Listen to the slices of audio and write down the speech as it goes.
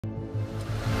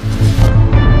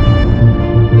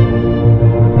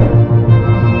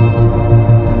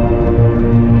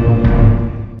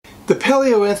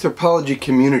paleoanthropology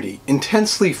community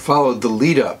intensely followed the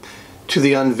lead-up to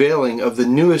the unveiling of the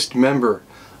newest member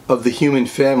of the human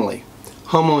family,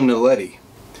 Homo naledi,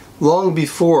 long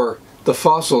before the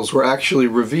fossils were actually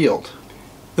revealed.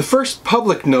 The first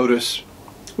public notice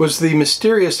was the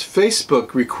mysterious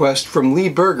Facebook request from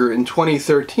Berger in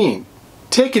 2013,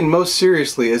 taken most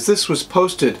seriously as this was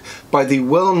posted by the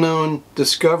well-known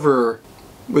discoverer,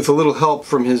 with a little help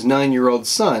from his 9-year-old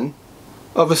son,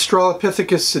 of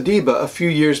Australopithecus sediba a few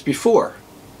years before.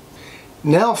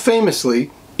 Now famously,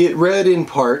 it read in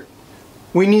part,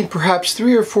 "We need perhaps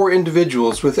 3 or 4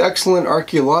 individuals with excellent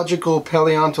archaeological,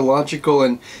 paleontological,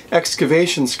 and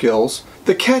excavation skills.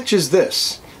 The catch is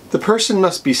this: the person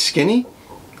must be skinny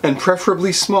and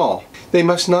preferably small. They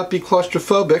must not be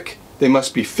claustrophobic. They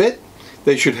must be fit.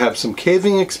 They should have some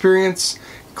caving experience.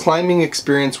 Climbing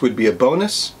experience would be a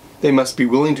bonus. They must be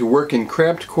willing to work in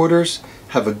cramped quarters,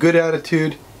 have a good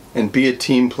attitude, and be a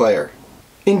team player."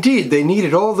 Indeed, they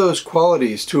needed all those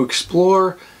qualities to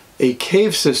explore a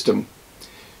cave system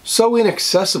so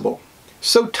inaccessible,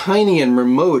 so tiny and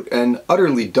remote and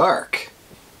utterly dark,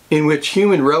 in which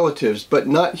human relatives, but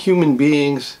not human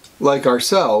beings like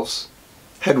ourselves,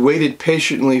 had waited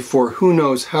patiently for who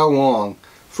knows how long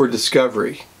for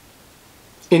discovery.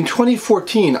 In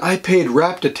 2014, I paid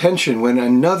rapt attention when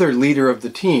another leader of the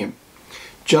team,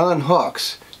 John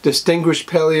Hawks, distinguished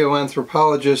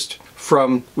paleoanthropologist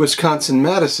from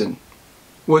Wisconsin-Madison,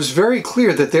 was very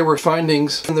clear that there were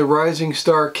findings in the Rising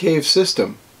Star Cave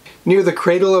system near the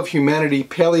Cradle of Humanity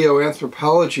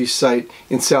paleoanthropology site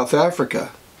in South Africa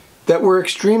that were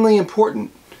extremely important,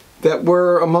 that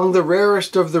were among the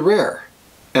rarest of the rare,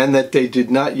 and that they did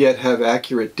not yet have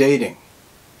accurate dating.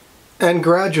 And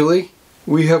gradually,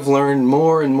 we have learned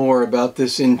more and more about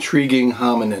this intriguing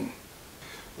hominin.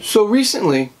 So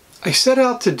recently, I set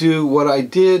out to do what I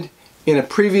did in a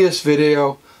previous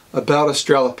video about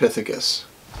Australopithecus.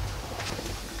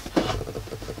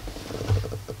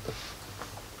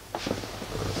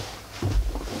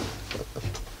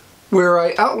 Where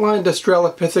I outlined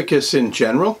Australopithecus in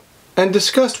general and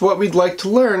discussed what we'd like to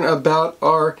learn about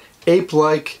our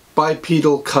ape-like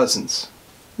bipedal cousins.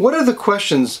 What are the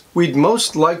questions we'd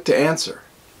most like to answer?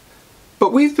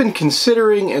 But we've been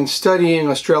considering and studying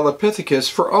Australopithecus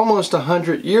for almost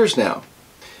 100 years now,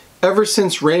 ever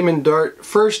since Raymond Dart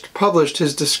first published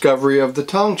his discovery of the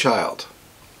Taung Child,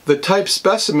 the type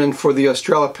specimen for the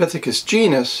Australopithecus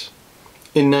genus,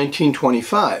 in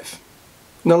 1925.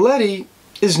 Naledi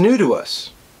is new to us.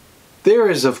 There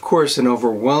is, of course, an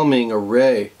overwhelming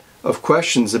array of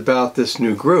questions about this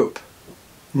new group.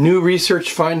 New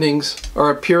research findings are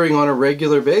appearing on a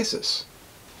regular basis.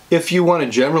 If you want a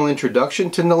general introduction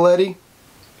to Naledi,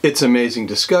 its amazing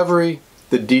discovery,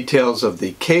 the details of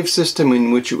the cave system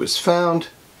in which it was found,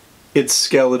 its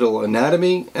skeletal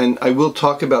anatomy, and I will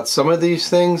talk about some of these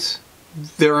things.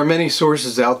 There are many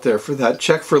sources out there for that.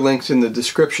 Check for links in the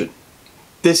description.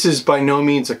 This is by no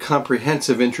means a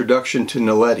comprehensive introduction to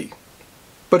Naledi.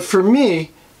 But for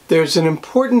me, there's an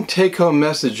important take-home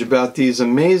message about these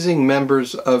amazing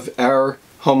members of our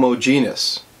Homo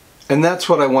genus, and that's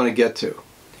what I want to get to.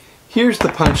 Here's the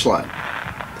punchline.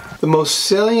 The most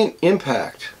salient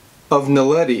impact of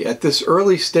Naledi at this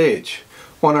early stage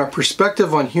on our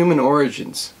perspective on human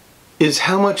origins is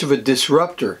how much of a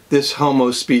disruptor this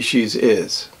Homo species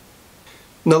is.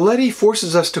 Naledi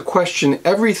forces us to question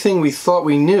everything we thought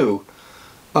we knew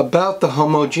about the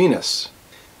Homo genus.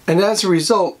 And as a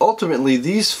result, ultimately,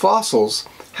 these fossils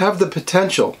have the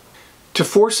potential to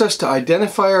force us to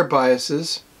identify our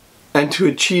biases and to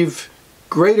achieve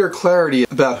greater clarity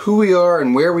about who we are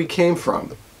and where we came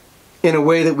from in a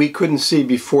way that we couldn't see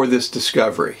before this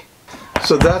discovery.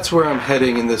 So that's where I'm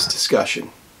heading in this discussion.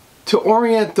 To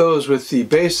orient those with the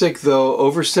basic, though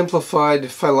oversimplified,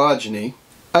 phylogeny,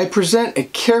 I present a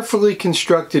carefully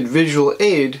constructed visual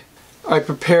aid I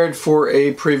prepared for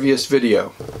a previous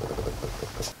video.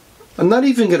 I'm not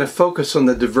even going to focus on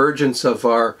the divergence of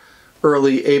our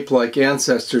early ape-like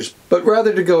ancestors, but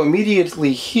rather to go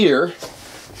immediately here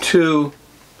to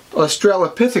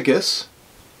Australopithecus,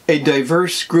 a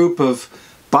diverse group of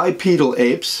bipedal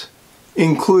apes,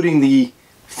 including the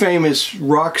famous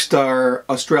rock star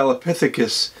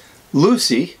Australopithecus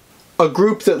lucy, a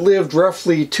group that lived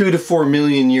roughly 2 to 4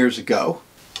 million years ago.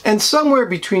 And somewhere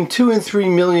between 2 and 3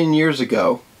 million years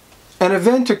ago, an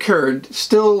event occurred,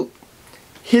 still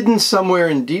hidden somewhere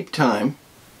in deep time,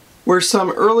 where some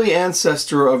early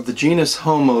ancestor of the genus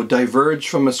Homo diverged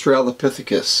from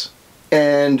Australopithecus,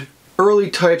 and early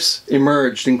types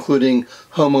emerged, including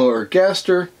Homo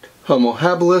ergaster, Homo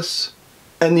habilis,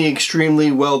 and the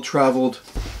extremely well-traveled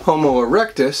Homo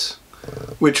erectus,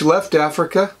 which left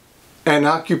Africa and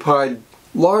occupied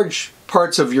large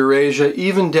parts of Eurasia,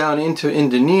 even down into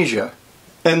Indonesia.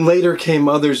 And later came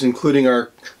others, including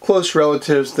our close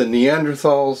relatives, the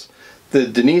Neanderthals, the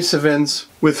Denisovans,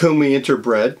 with whom we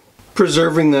interbred,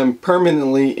 preserving them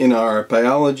permanently in our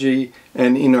biology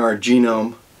and in our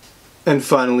genome. And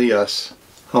finally us,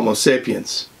 Homo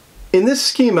sapiens. In this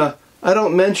schema, I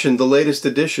don't mention the latest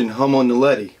edition, Homo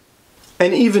naledi.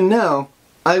 And even now,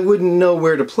 I wouldn't know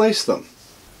where to place them.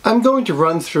 I'm going to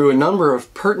run through a number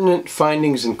of pertinent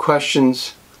findings and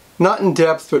questions, not in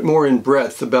depth but more in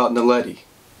breadth, about Naledi.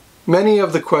 Many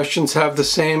of the questions have the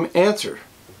same answer.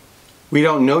 We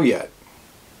don't know yet.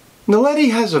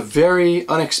 Naledi has a very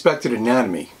unexpected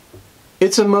anatomy.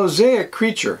 It's a mosaic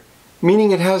creature,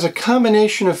 meaning it has a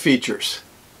combination of features,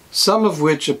 some of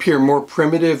which appear more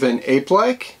primitive and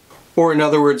ape-like, or in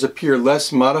other words appear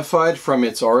less modified from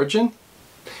its origin,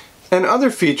 and other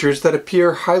features that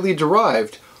appear highly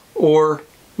derived or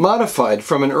modified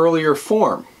from an earlier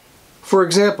form. For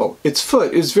example, its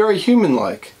foot is very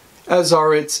human-like, as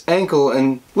are its ankle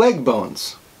and leg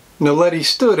bones. Naledi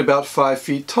stood about 5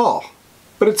 feet tall,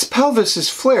 but its pelvis is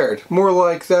flared, more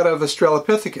like that of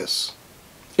Australopithecus.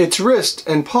 Its wrist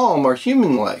and palm are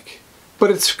human-like, but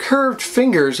its curved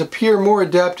fingers appear more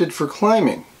adapted for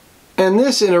climbing. And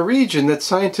this in a region that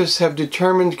scientists have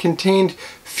determined contained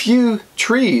few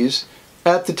trees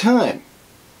at the time.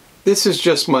 This is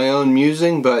just my own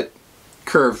musing, but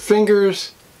curved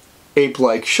fingers,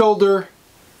 ape-like shoulder,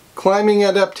 climbing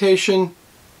adaptation,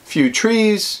 few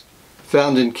trees,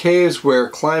 found in caves where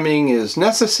climbing is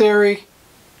necessary.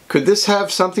 Could this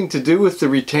have something to do with the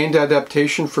retained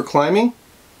adaptation for climbing?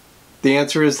 The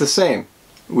answer is the same.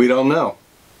 We don't know.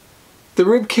 The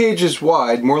rib cage is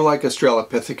wide, more like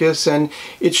Australopithecus, and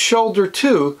its shoulder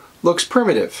too looks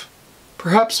primitive.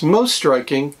 Perhaps most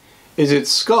striking is its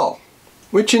skull,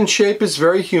 which in shape is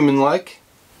very human-like,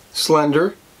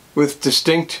 slender, with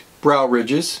distinct brow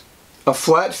ridges, a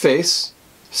flat face,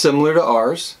 similar to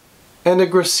ours, and a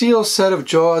gracile set of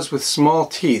jaws with small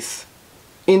teeth,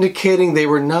 indicating they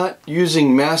were not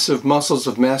using massive muscles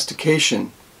of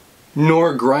mastication,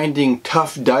 nor grinding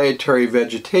tough dietary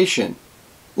vegetation,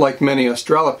 like many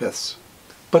Australopiths.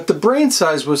 But the brain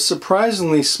size was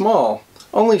surprisingly small,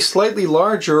 only slightly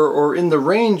larger or in the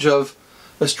range of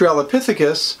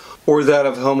Australopithecus or that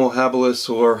of Homo habilis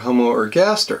or Homo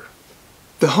ergaster.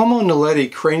 The Homo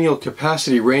naledi cranial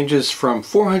capacity ranges from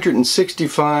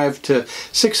 465 to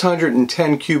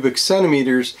 610 cubic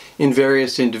centimeters in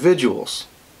various individuals,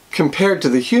 compared to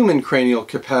the human cranial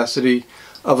capacity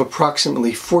of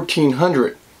approximately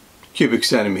 1400 cubic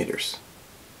centimeters.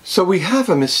 So we have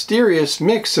a mysterious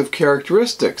mix of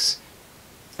characteristics,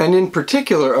 and in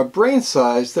particular a brain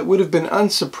size that would have been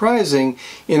unsurprising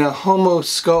in a Homo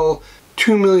skull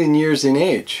 2 million years in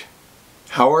age.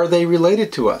 How are they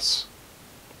related to us?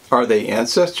 Are they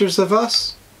ancestors of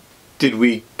us? Did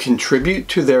we contribute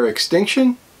to their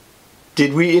extinction?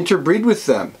 Did we interbreed with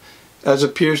them, as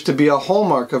appears to be a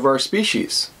hallmark of our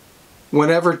species?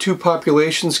 Whenever two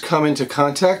populations come into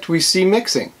contact, we see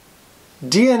mixing.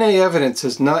 DNA evidence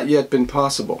has not yet been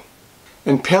possible,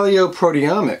 and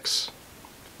paleoproteomics,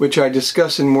 which I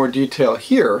discuss in more detail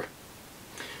here,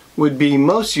 would be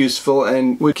most useful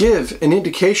and would give an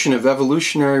indication of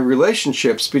evolutionary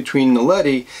relationships between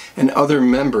Naledi and other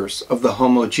members of the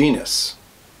Homo genus.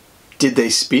 Did they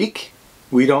speak?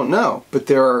 We don't know, but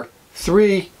there are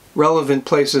 3 relevant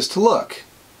places to look.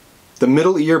 The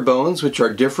middle ear bones, which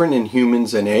are different in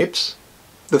humans and apes,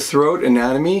 the throat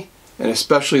anatomy, and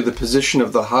especially the position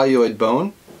of the hyoid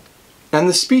bone, and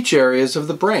the speech areas of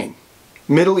the brain.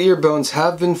 Middle ear bones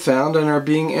have been found and are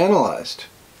being analyzed.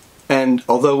 And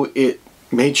although it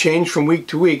may change from week,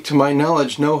 to my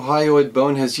knowledge, no hyoid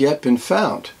bone has yet been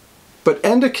found. But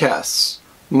endocasts,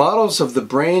 models of the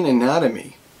brain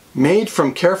anatomy, made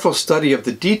from careful study of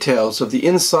the details of the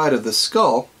inside of the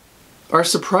skull, are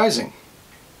surprising.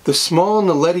 The small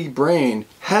Naledi brain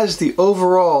has the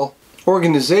overall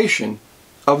organization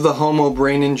of the Homo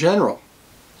brain in general.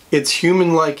 It's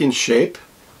human-like in shape,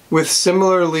 with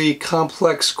similarly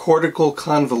complex cortical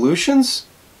convolutions,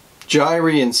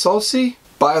 gyri and sulci,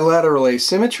 bilateral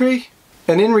asymmetry,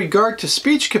 and in regard to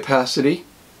speech capacity,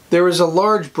 there is a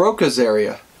large Broca's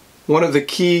area, one of the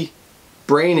key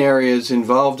brain areas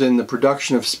involved in the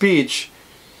production of speech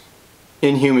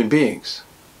in human beings.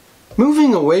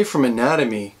 Moving away from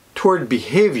anatomy toward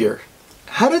behavior,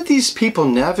 how did these people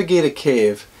navigate a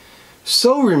cave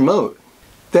so remote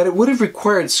that it would have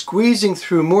required squeezing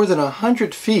through more than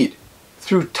 100 feet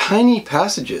through tiny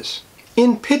passages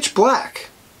in pitch black?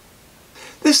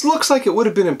 This looks like it would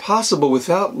have been impossible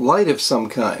without light of some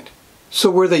kind. So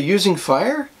were they using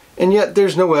fire? and yet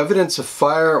there's no evidence of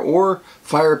fire or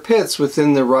fire pits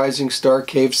within the Rising Star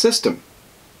Cave system.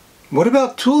 What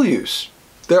about tool use?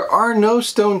 There are no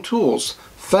stone tools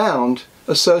found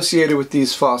associated with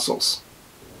these fossils,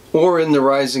 or in the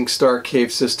Rising Star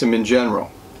Cave system in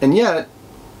general. And yet,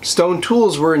 stone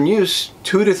tools were in use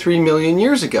 2 to 3 million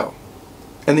years ago.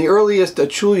 And the earliest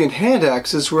Acheulean hand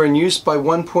axes were in use by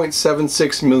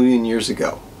 1.76 million years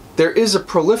ago. There is a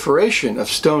proliferation of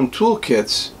stone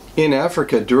toolkits in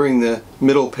Africa during the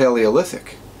Middle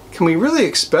Paleolithic. Can we really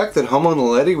expect that Homo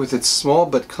naledi, with its small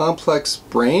but complex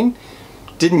brain,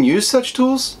 didn't use such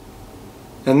tools?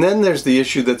 And then there's the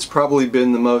issue that's probably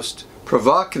been the most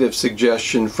provocative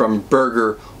suggestion from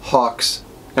Berger, Hawkes,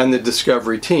 and the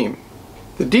Discovery team.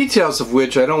 The details of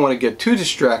which I don't want to get too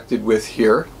distracted with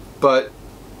here, but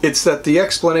it's that the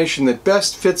explanation that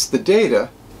best fits the data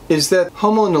is that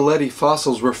Homo naledi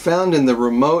fossils were found in the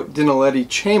remote Dinaledi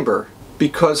Chamber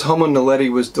because Homo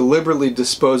naledi was deliberately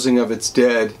disposing of its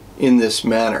dead in this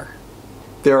manner.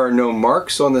 There are no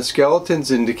marks on the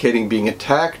skeletons indicating being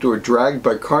attacked or dragged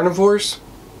by carnivores.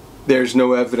 There's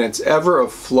no evidence ever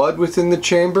of flood within the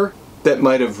chamber that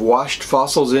might have washed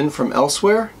fossils in from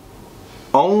elsewhere.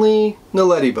 Only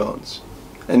naledi bones,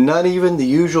 and not even the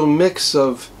usual mix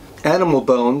of animal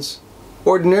bones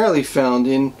ordinarily found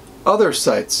in other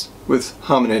sites with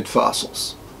hominid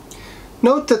fossils.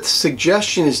 Note that the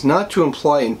suggestion is not to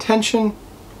imply intention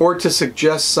or to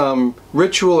suggest some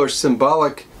ritual or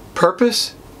symbolic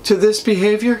purpose to this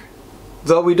behavior,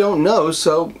 though we don't know,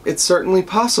 so it's certainly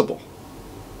possible.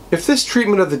 If this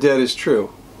treatment of the dead is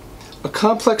true, a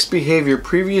complex behavior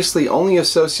previously only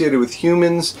associated with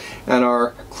humans and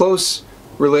our close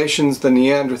relations, the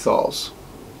Neanderthals,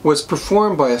 was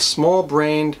performed by a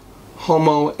small-brained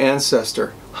Homo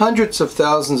ancestor hundreds of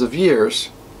thousands of years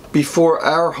before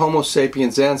our Homo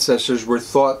sapiens ancestors were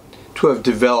thought to have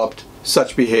developed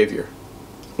such behavior.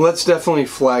 Let's definitely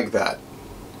flag that.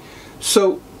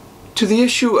 So, to the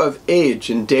issue of age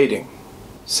and dating.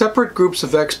 Separate groups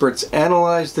of experts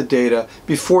analyzed the data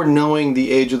before knowing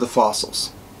the age of the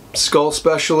fossils. Skull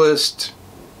specialists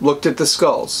looked at the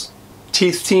skulls.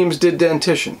 Teeth teams did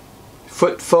dentition.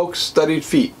 Foot folks studied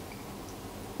feet.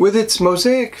 With its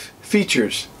mosaic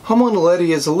features, Homo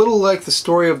naledi is a little like the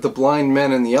story of the blind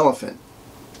men and the elephant,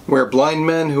 where blind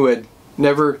men who had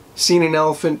never seen an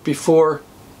elephant before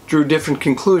drew different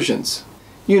conclusions.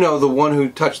 You know, the one who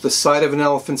touched the side of an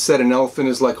elephant said an elephant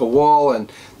is like a wall,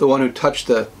 and the one who touched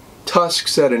the tusk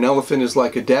said an elephant is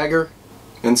like a dagger,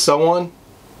 and so on.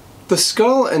 The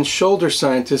skull and shoulder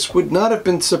scientists would not have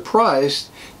been surprised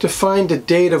to find a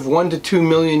date of 1 to 2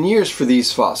 million years for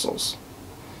these fossils.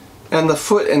 And the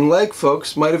foot and leg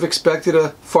folks might have expected a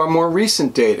far more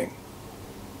recent dating.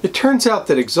 It turns out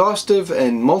that exhaustive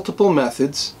and multiple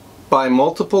methods by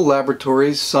multiple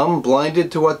laboratories, some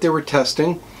blinded to what they were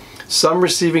testing, some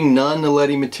receiving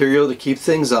non-naledi material to keep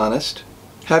things honest,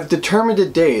 have determined a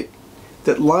date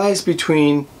that lies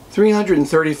between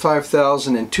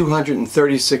 335,000 and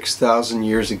 236,000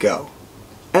 years ago.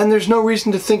 And there's no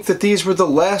reason to think that these were the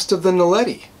last of the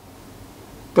naledi.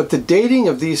 But the dating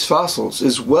of these fossils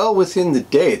is well within the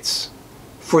dates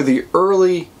for the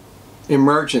early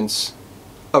emergence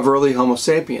of early Homo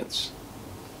sapiens.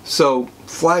 So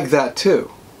flag that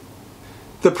too.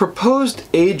 The proposed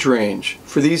age range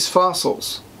for these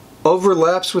fossils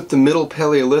overlaps with the Middle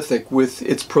Paleolithic with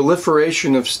its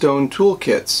proliferation of stone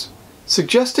toolkits,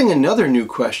 suggesting another new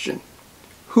question.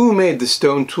 Who made the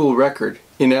stone tool record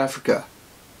in Africa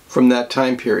from that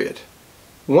time period?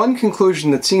 One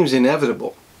conclusion that seems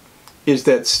inevitable is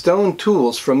that stone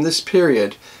tools from this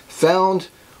period found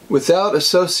without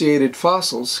associated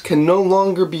fossils can no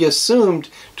longer be assumed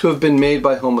to have been made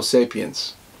by Homo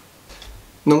sapiens.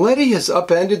 Naledi has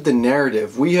upended the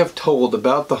narrative we have told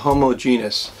about the Homo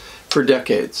genus for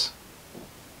decades.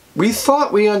 We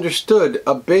thought we understood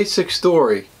a basic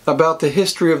story about the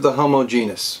history of the Homo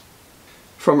genus.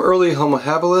 From early Homo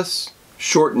habilis,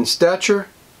 short in stature,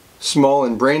 small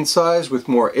in brain size with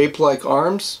more ape-like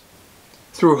arms,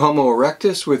 through Homo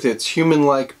erectus with its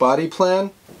human-like body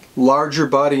plan, larger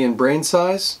body and brain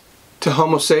size, to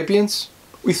Homo sapiens,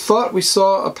 we thought we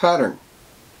saw a pattern.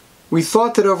 We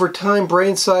thought that over time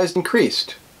brain size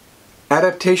increased.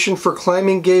 Adaptation for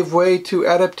climbing gave way to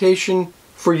adaptation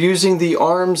for using the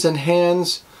arms and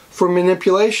hands for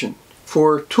manipulation,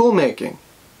 for tool making.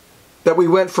 That we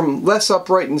went from less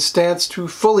upright in stance to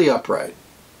fully upright,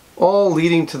 all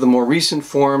leading to the more recent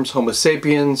forms Homo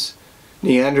sapiens,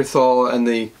 Neanderthal, and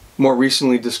the more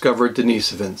recently discovered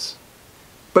Denisovans.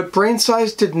 But brain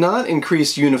size did not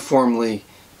increase uniformly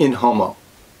in Homo,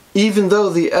 even though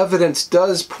the evidence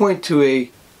does point to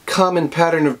a common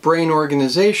pattern of brain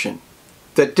organization.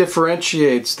 that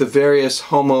differentiates the various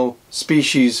Homo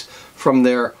species from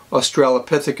their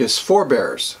Australopithecus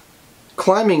forebears.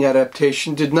 Climbing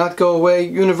adaptation did not go away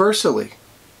universally.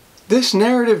 This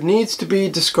narrative needs to be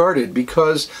discarded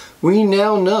because we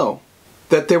now know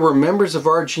that there were members of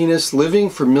our genus living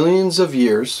for millions of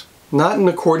years, not in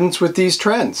accordance with these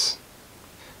trends.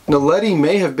 Naledi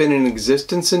may have been in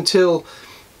existence until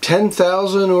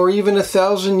 10,000 or even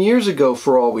 1,000 years ago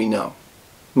for all we know.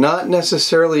 Not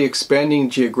necessarily expanding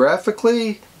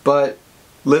geographically, but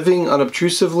living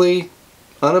unobtrusively,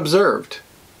 unobserved.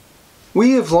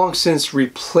 We have long since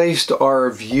replaced our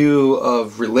view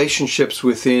of relationships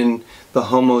within the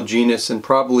Homo genus and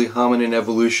probably hominin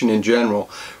evolution in general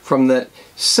from that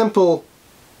simple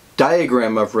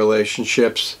diagram of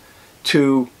relationships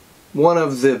to one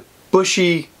of the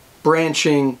bushy,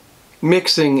 branching,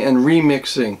 mixing and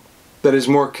remixing that is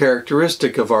more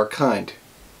characteristic of our kind.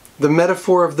 The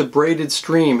metaphor of the braided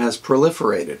stream has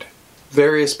proliferated,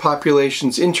 various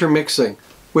populations intermixing,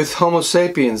 with Homo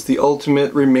sapiens the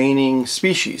ultimate remaining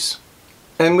species,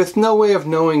 and with no way of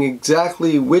knowing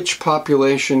exactly which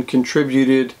population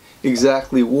contributed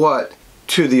exactly what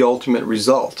to the ultimate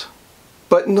result.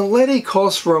 But Naledi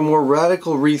calls for a more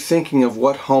radical rethinking of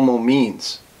what Homo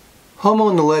means.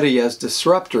 Homo Naledi as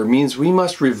disruptor means we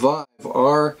must revive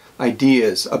our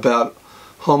ideas about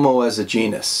Homo as a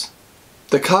genus.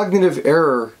 The cognitive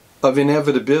error of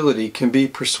inevitability can be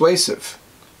persuasive.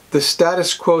 The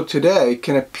status quo today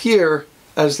can appear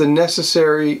as the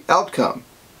necessary outcome.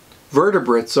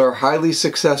 Vertebrates are highly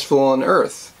successful on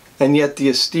Earth, and yet the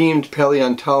esteemed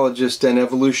paleontologist and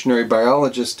evolutionary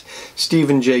biologist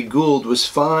Stephen Jay Gould was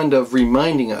fond of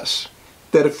reminding us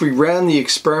that if we ran the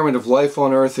experiment of life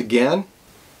on Earth again,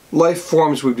 life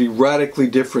forms would be radically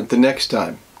different the next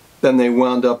time than they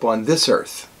wound up on this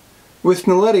Earth. With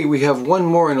Naledi, we have one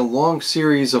more in a long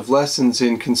series of lessons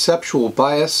in conceptual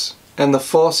bias and the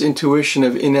false intuition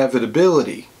of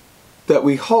inevitability that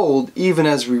we hold even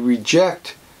as we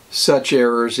reject such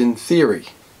errors in theory.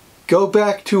 Go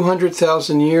back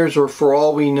 200,000 years, or for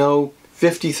all we know,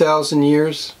 50,000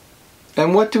 years,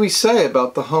 and what do we say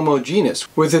about the Homo genus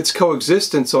with its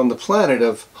coexistence on the planet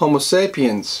of Homo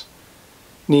sapiens,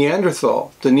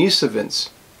 Neanderthal, Denisovans,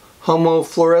 Homo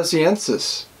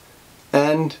floresiensis,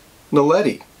 and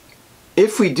Naledi?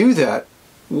 If we do that,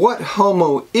 what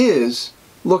Homo is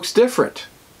looks different.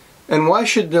 And why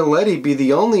should Naledi be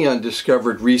the only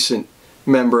undiscovered recent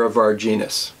member of our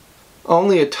genus?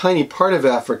 Only a tiny part of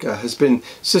Africa has been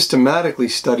systematically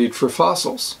studied for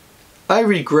fossils. I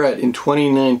regret in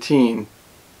 2019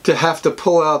 to have to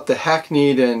pull out the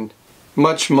hackneyed and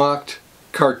much mocked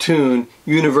cartoon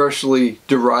universally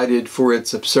derided for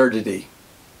its absurdity.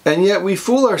 And yet we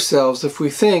fool ourselves if we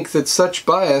think that such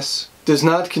bias does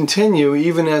not continue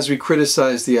even as we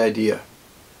criticize the idea.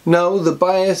 No, the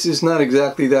bias is not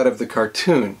exactly that of the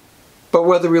cartoon, but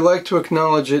whether we like to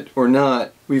acknowledge it or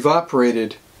not, we've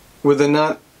operated with a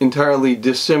not entirely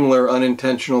dissimilar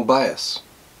unintentional bias.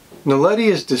 Naledi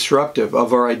is disruptive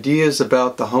of our ideas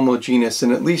about the Homo genus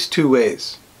in at least two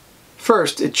ways.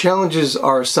 First, it challenges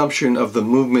our assumption of the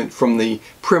movement from the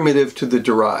primitive to the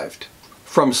derived,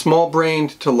 from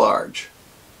small-brained to large,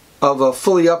 of a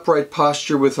fully upright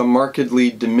posture with a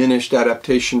markedly diminished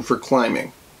adaptation for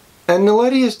climbing. And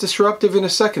Naledi is disruptive in a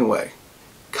second way.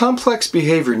 Complex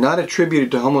behavior not attributed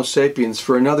to Homo sapiens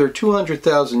for another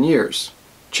 200,000 years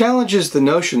challenges the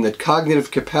notion that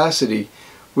cognitive capacity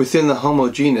within the Homo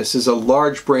genus is a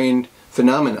large-brained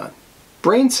phenomenon.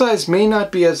 Brain size may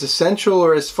not be as essential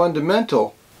or as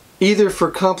fundamental either for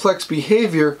complex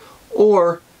behavior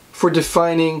or for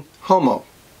defining Homo.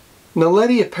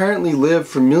 Naledi apparently lived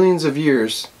for millions of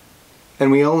years, and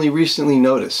we only recently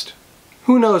noticed.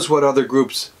 Who knows what other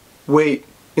groups wait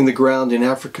in the ground in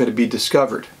Africa to be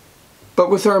discovered?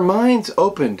 But with our minds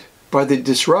opened by the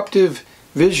disruptive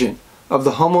vision of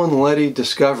the Homo Naledi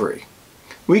discovery,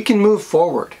 we can move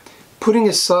forward, putting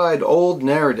aside old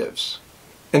narratives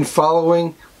and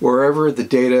following wherever the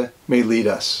data may lead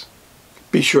us.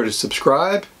 Be sure to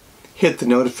subscribe, hit the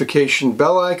notification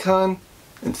bell icon,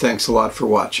 and thanks a lot for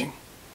watching.